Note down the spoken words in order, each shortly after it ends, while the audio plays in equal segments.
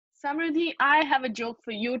Samriddhi, I have a joke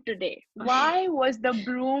for you today. Why was the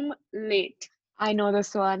broom late? I know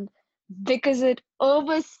this one because it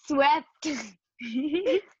overswept.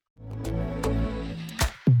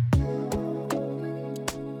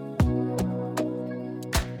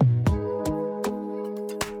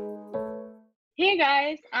 Hey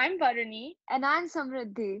guys, I'm Varuni. And I'm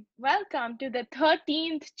Samriddhi. Welcome to the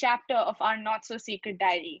 13th chapter of our Not So Secret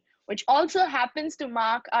Diary, which also happens to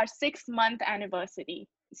mark our 6th month anniversary.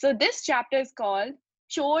 So, this chapter is called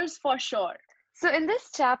Chores for Sure. So, in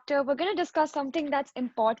this chapter, we're going to discuss something that's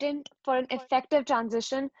important for an effective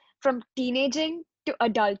transition from teenaging to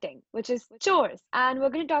adulting, which is chores. And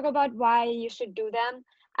we're going to talk about why you should do them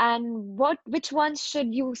and which ones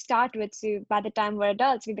should you start with so by the time we're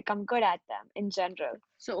adults, we become good at them in general.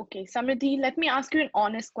 So, okay, Samriddhi, let me ask you an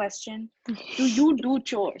honest question. Do you do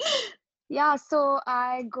chores? Yeah, so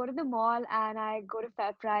I go to the mall and I go to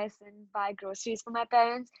FairPrice and buy groceries for my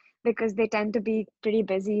parents because they tend to be pretty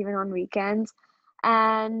busy even on weekends.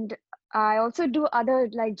 And I also do other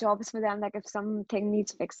like jobs for them, like if something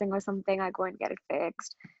needs fixing or something, I go and get it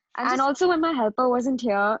fixed. And And just also when my helper wasn't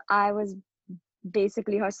here, I was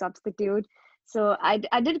basically her substitute. So I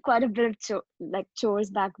did quite a bit of chores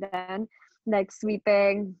back then, like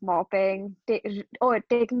sweeping, mopping,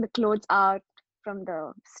 taking the clothes out from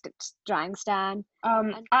the drying stand.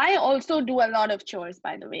 I also do a lot of chores,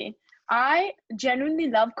 by the way. I genuinely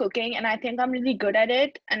love cooking and I think I'm really good at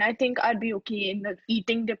it. And I think I'd be okay in the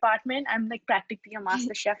eating department. I'm like practically a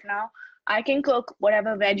master chef now. I can cook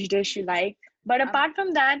whatever veg dish you like. But apart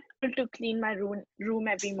from that, to clean my room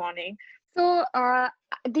every morning. So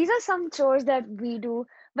these are some chores that we do,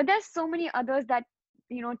 but there's so many others that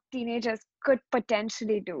teenagers could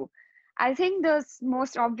potentially do. I think the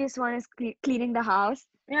most obvious one is cleaning the house.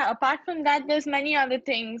 Yeah, apart from that, there's many other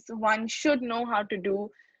things one should know how to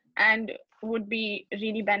do and would be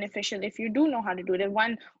really beneficial if you do know how to do it.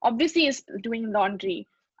 One obviously is doing laundry.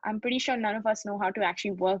 I'm pretty sure none of us know how to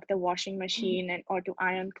actually work the washing machine and or to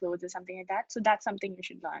iron clothes or something like that. So that's something you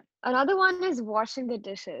should learn. Another one is washing the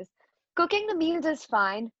dishes. Cooking the meals is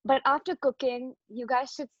fine, but after cooking, you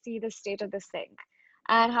guys should see the state of the sink.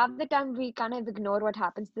 And half the time we kind of ignore what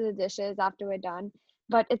happens to the dishes after we're done.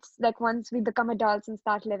 But it's like once we become adults and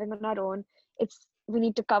start living on our own, it's we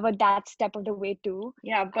need to cover that step of the way too.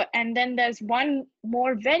 Yeah, but and then there's one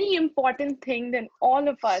more very important thing than all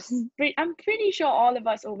of us, I'm pretty sure all of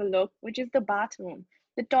us overlook, which is the bathroom,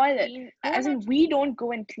 the toilet. As in, we don't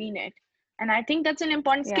go and clean it. And I think that's an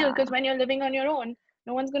important skill Yeah. because when you're living on your own,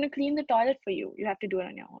 no one's going to clean the toilet for you. You have to do it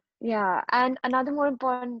on your own. Yeah. And another more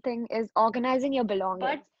important thing is organizing your But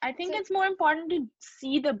belongings. I think it's more important to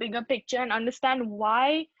see the bigger picture and understand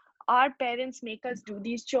why our parents make us do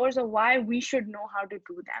these chores or why we should know how to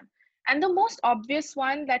do them. And the most obvious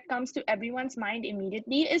one that comes to everyone's mind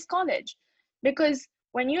immediately is college. Because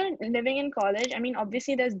when you're living in college, I mean,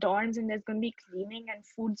 obviously there's dorms and there's going to be cleaning and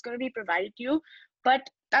food's going to be provided to you, but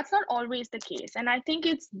that's not always the case. And I think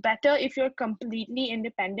it's better if you're completely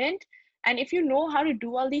independent. And if you know how to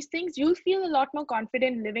do all these things, you'll feel a lot more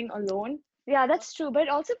confident living alone. Yeah, that's true. But it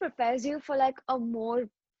also prepares you for like a more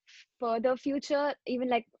further future, even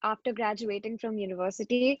like after graduating from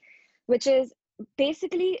university, which is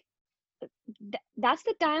basically that's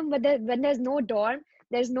the time when there's no dorm,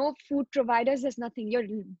 there's no food providers, there's nothing. You're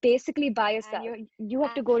basically by yourself. You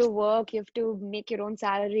have to go to work, you have to make your own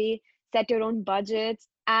salary, set your own budgets,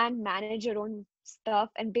 and manage your own stuff,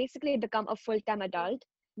 and basically become a full-time adult.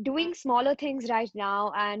 Doing smaller things right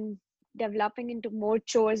now and developing into more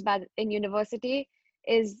chores in university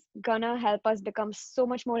is gonna help us become so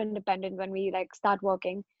much more independent when we like start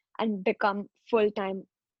working and become full-time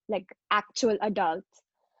like actual adults.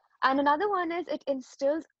 And another one is it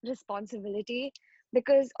instills responsibility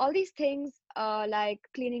because all these things, like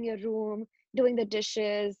cleaning your room, doing the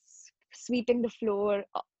dishes, sweeping the floor,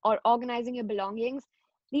 or organizing your belongings,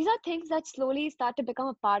 these are things that slowly start to become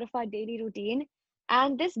a part of our daily routine.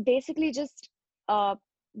 And this basically just uh,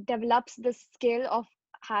 develops the skill of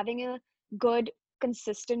having a good,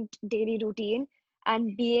 consistent daily routine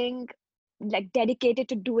and being like dedicated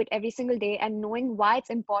to do it every single day and knowing why it's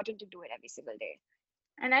important to do it every single day.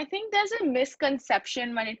 And I think there's a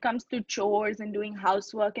misconception when it comes to chores and doing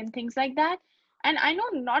housework and things like that. And I know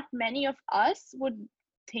not many of us would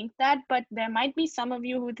think that, but there might be some of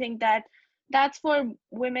you who think that that's for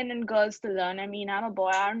women and girls to learn. I mean, I'm a boy,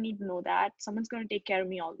 I don't need to know that. Someone's going to take care of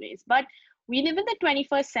me always. But we live in the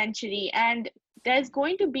 21st century, and there's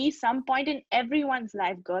going to be some point in everyone's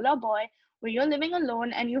life, girl or boy, where you're living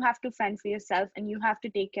alone and you have to fend for yourself and you have to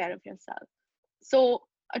take care of yourself. So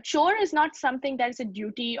a chore is not something that is a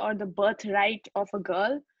duty or the birthright of a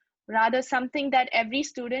girl, rather something that every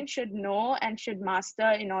student should know and should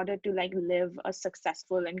master in order to like live a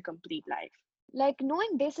successful and complete life. Like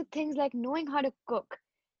knowing basic things like knowing how to cook,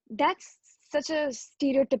 that's such a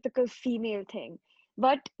stereotypical female thing.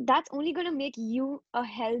 But that's only going to make you a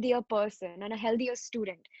healthier person and a healthier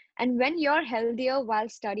student. And when you're healthier while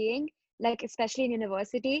studying, like especially in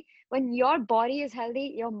university, when your body is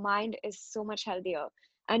healthy, your mind is so much healthier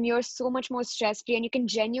and you're so much more stress free and you can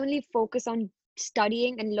genuinely focus on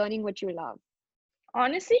studying and learning what you love.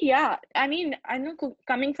 Honestly, yeah. I mean, I know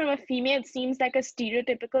coming from a female, it seems like a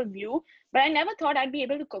stereotypical view, but I never thought I'd be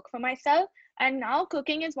able to cook for myself. And now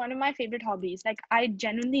cooking is one of my favorite hobbies. Like, I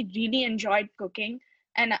genuinely really enjoyed cooking,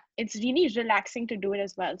 and it's really relaxing to do it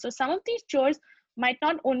as well. So, some of these chores might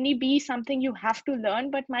not only be something you have to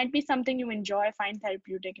learn, but might be something you enjoy, find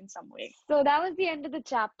therapeutic in some way. So that was the end of the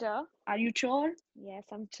chapter. Are you sure? Yes,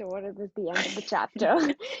 I'm sure it was the end of the chapter.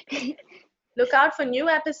 Look out for new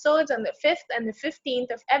episodes on the 5th and the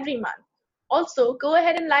 15th of every month. Also, go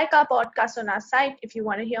ahead and like our podcast on our site if you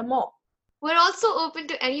want to hear more. We're also open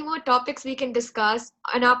to any more topics we can discuss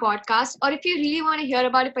on our podcast, or if you really want to hear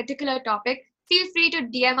about a particular topic, feel free to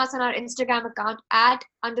DM us on our Instagram account at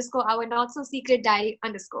 _our not so secret diary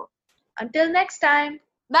 _. Until next time.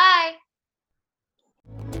 Bye.